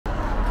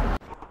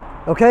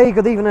Okay,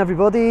 good evening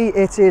everybody.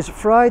 It is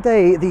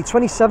Friday the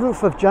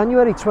 27th of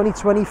January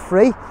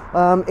 2023.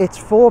 It's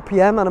 4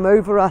 p.m. and I'm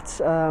over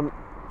at I'm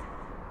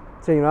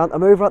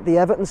over at the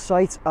Everton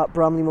site at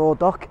Bramley Moore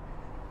Dock,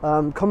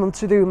 coming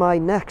to do my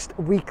next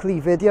weekly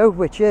video,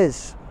 which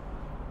is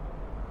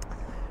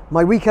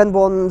my weekend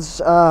ones.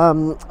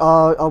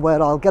 Are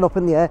where I'll get up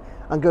in the air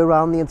and go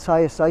around the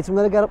entire site. I'm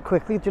going to get up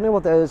quickly. Do you know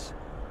what there is?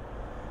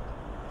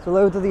 It's a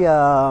load of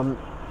the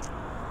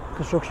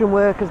construction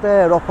workers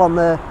there up on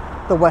the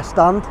West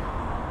Stand.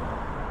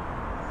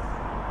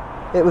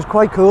 It was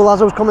quite cool.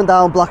 As I was coming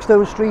down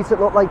Blackstone Street, it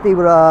looked like they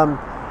were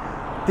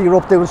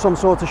up doing some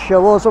sort of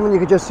show or something. You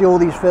could just see all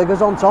these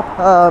figures on top.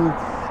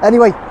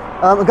 Anyway,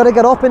 I'm going to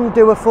get up and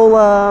do a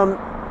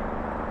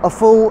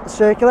full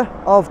circular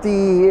of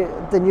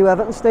the new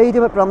Everton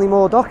Stadium at Bramley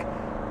Moore Dock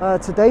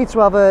today to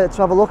have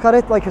a look at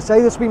it. Like I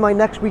say, this will be my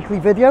next weekly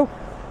video,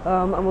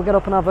 and we'll get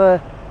up and have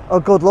a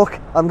good look.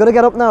 I'm going to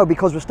get up now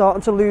because we're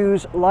starting to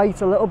lose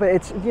light a little bit.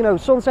 It's, you know,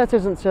 sunset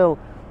isn't till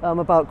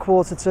about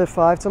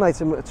 4:45 tonight,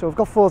 so I've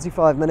got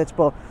 45 minutes,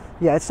 but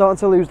yeah, it's starting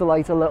to lose the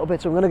light a little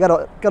bit, so I'm going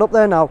to get up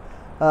there now,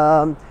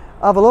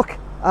 have a look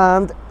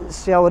and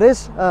see how it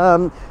is.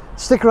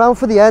 Stick around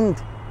for the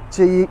end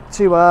to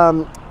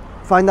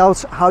find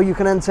out how you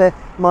can enter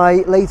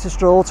my latest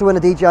draw to win a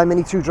DJI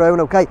Mini 2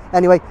 drone. Okay,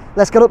 anyway,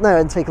 let's get up there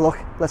and take a look.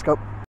 Let's go.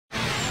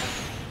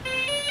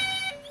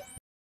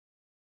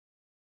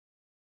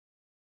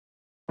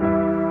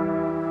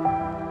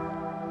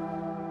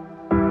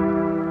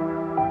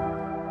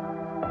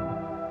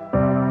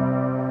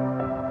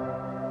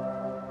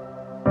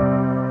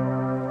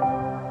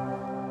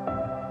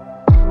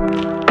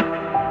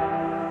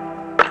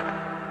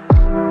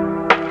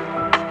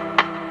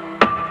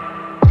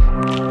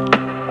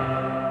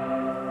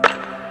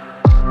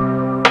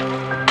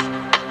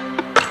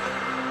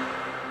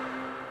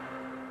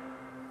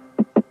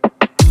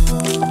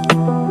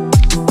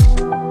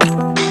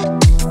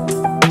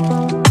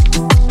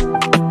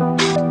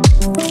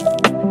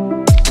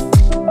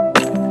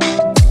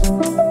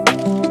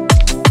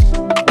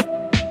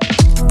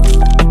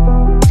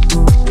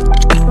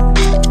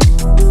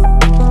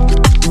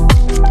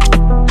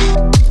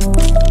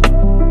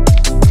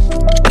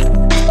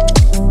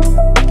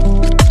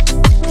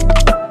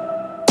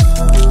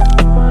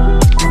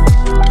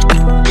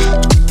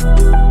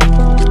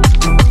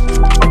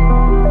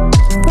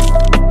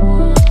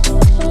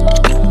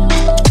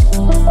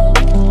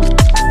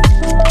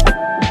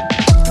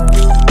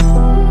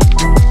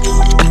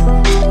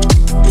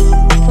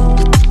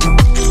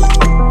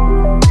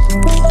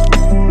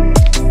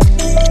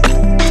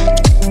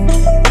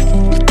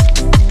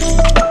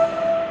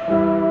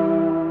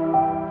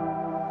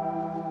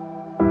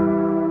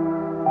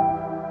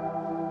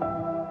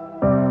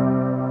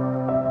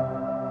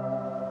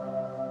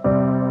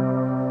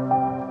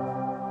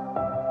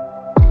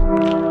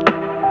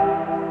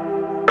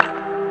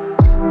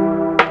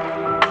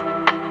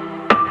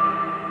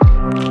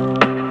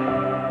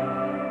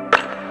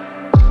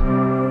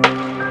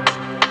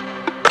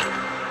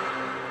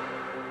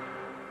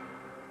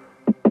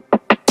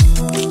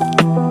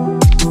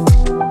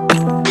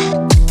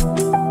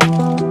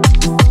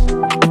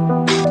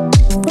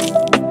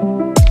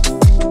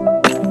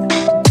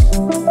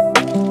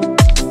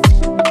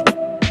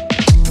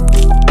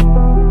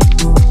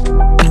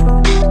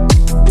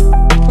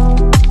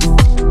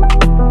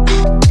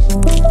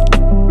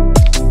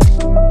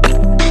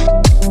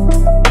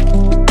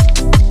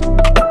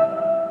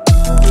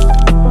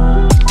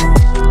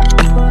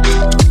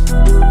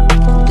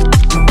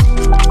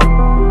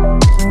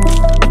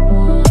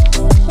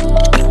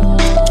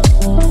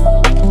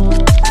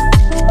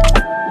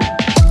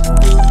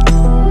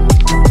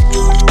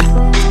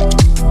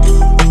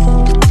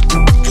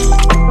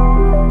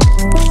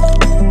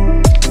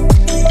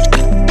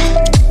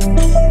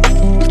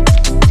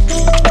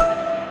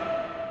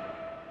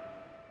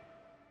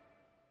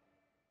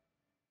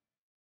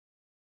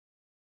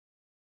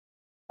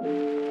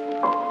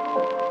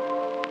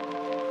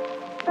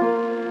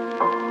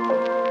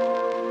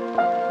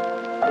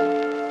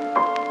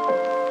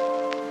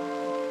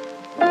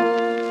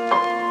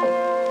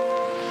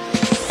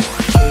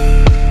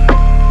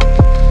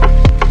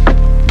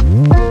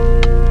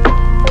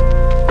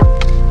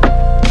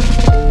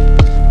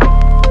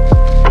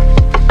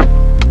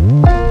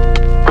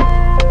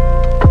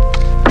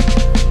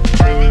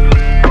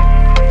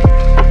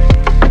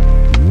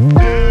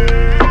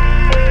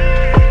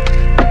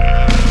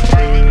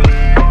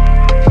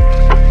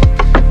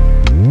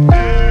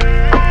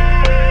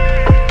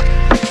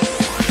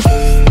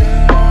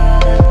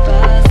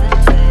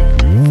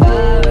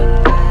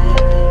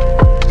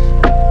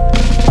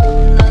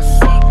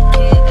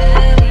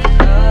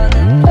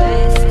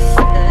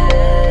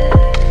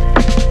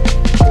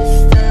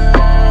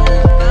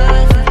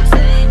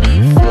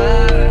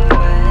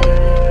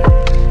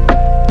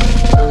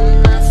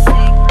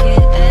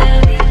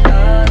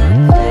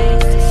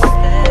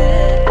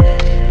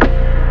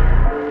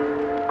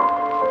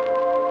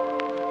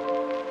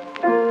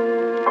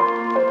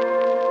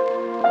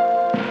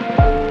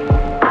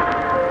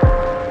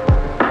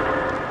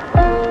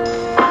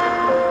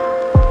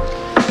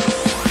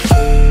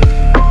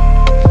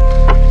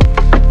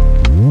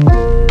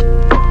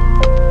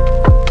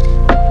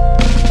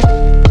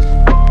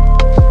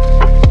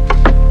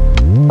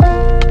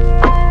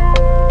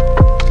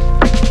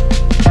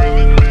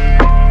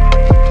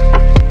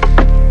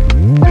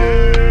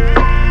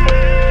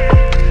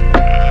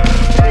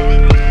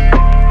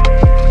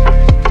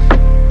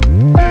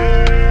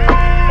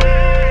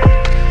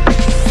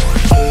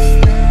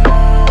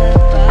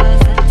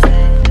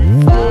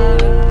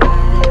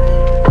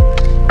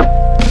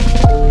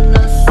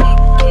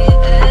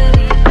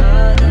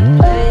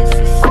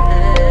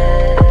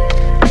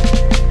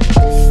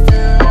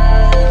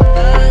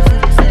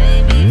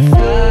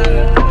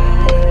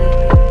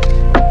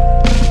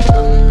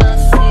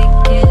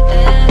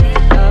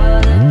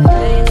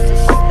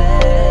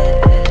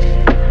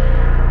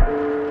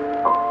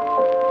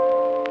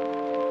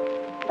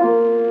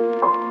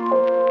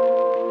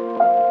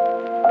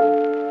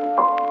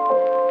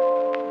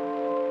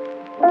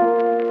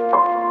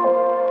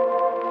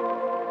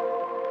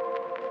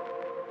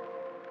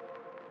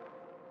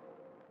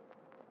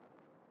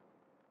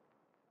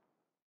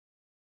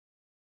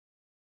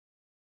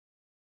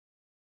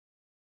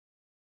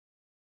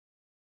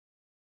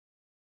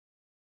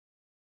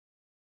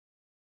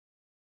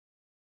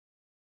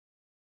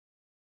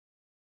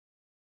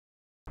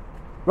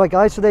 Right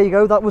guys, so there you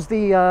go. That was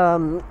the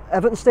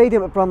Everton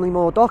Stadium at Bramley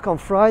Moore Dock on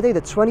Friday,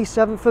 the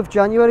 27th of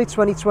January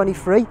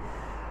 2023.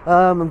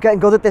 I'm getting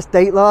good at this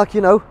date, like,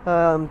 you know.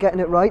 I'm getting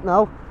it right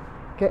now.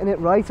 Getting it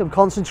right. I'm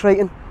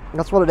concentrating.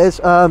 That's what it is.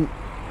 So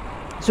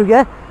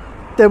yeah,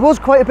 there was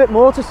quite a bit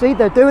more to see.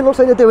 Looks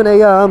like they're doing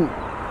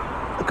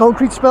a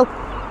concrete spill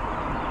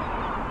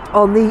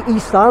on the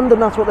east stand,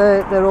 and that's what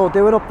they're all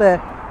doing up there.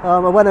 I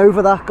went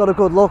over that, got a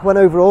good look. Went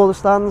over all the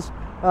stands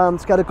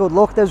to get a good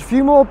look. There's a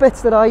few more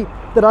bits that I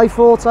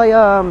thought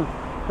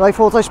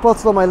I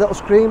spotted on my little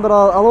screen, but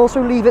I'll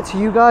also leave it to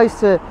you guys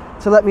to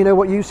let me know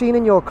what you've seen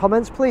in your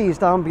comments, please,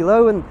 down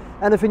below, and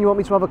anything you want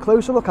me to have a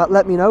closer look at,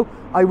 let me know.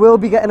 I will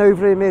be getting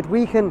over here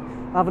midweek and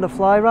having a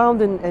fly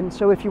around, and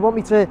so if you want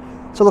me to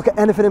look at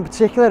anything in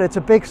particular, it's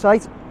a big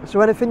site,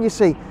 so anything you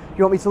see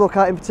you want me to look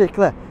at in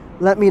particular,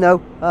 let me know.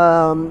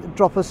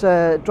 Drop us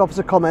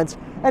a comment.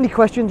 Any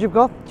questions you've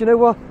got, do you know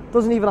what,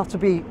 doesn't even have to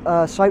be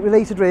site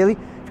related really.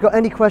 If you've got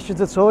any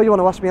questions at all, you want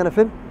to ask me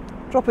anything,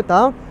 drop it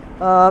down.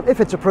 If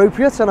it's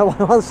appropriate and I want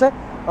to answer,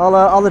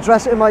 I'll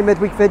address it in my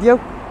midweek video.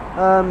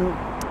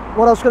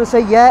 What I was going to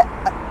say, yeah,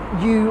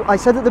 I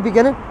said at the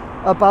beginning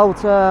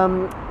about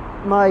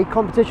my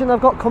competition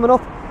I've got coming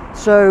up.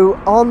 So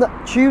on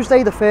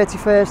Tuesday the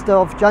 31st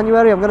of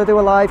January, I'm going to do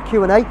a live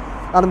Q&A, and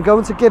I'm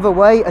going to give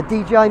away a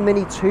DJI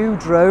Mini 2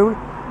 drone.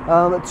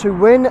 To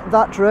win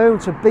that drone,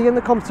 to be in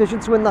the competition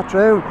to win that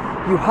drone,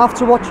 you have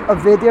to watch a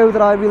video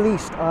that I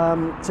released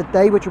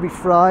today, which will be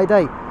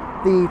Friday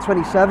the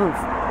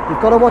 27th.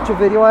 You've got to watch a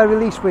video I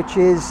released which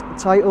is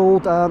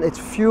titled, it's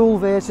Fuel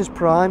versus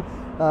Prime.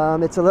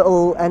 It's a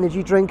little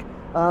energy drink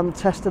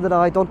tester that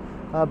I done,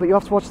 but you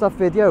have to watch that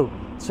video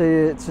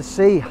to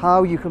see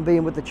how you can be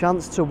in with the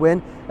chance to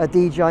win a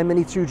DJI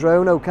Mini 2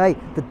 drone. Okay,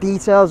 the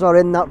details are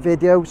in that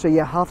video, so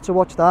you have to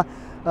watch that.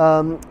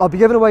 I'll be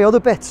giving away other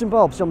bits and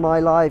bobs on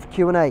my live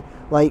Q&A,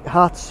 like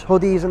hats,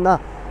 hoodies and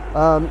that,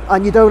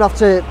 and you don't have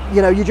to,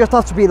 you know, you just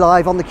have to be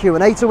live on the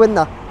Q&A to win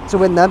them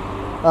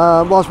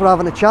whilst we're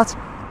having a chat.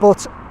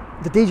 But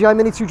the DJI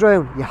Mini 2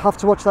 drone, you have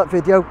to watch that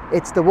video.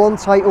 It's the one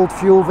titled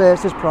Fuel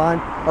versus Prime.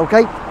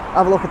 Okay,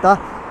 have a look at that.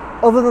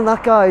 Other than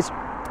that, guys,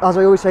 as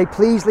I always say,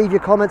 please leave your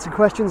comments and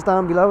questions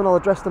down below and I'll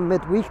address them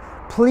midweek.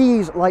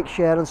 Please like,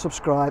 share and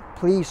subscribe.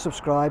 Please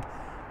subscribe.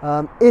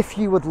 If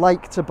you would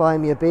like to buy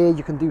me a beer,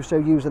 you can do so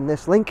using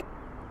this link.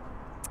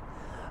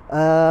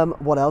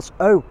 What else?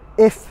 Oh,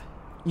 if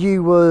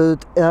you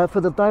would,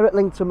 for the direct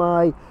link to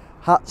my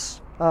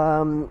hats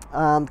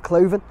and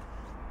clothing,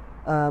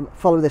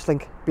 follow this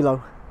link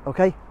below.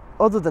 Okay,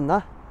 other than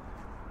that,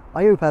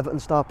 I hope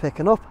Everton start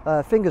picking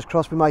up. Fingers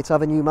crossed we might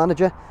have a new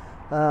manager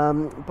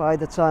by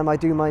the time I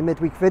do my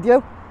midweek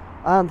video.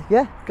 And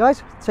yeah,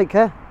 guys, take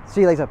care.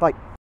 See you later. Bye.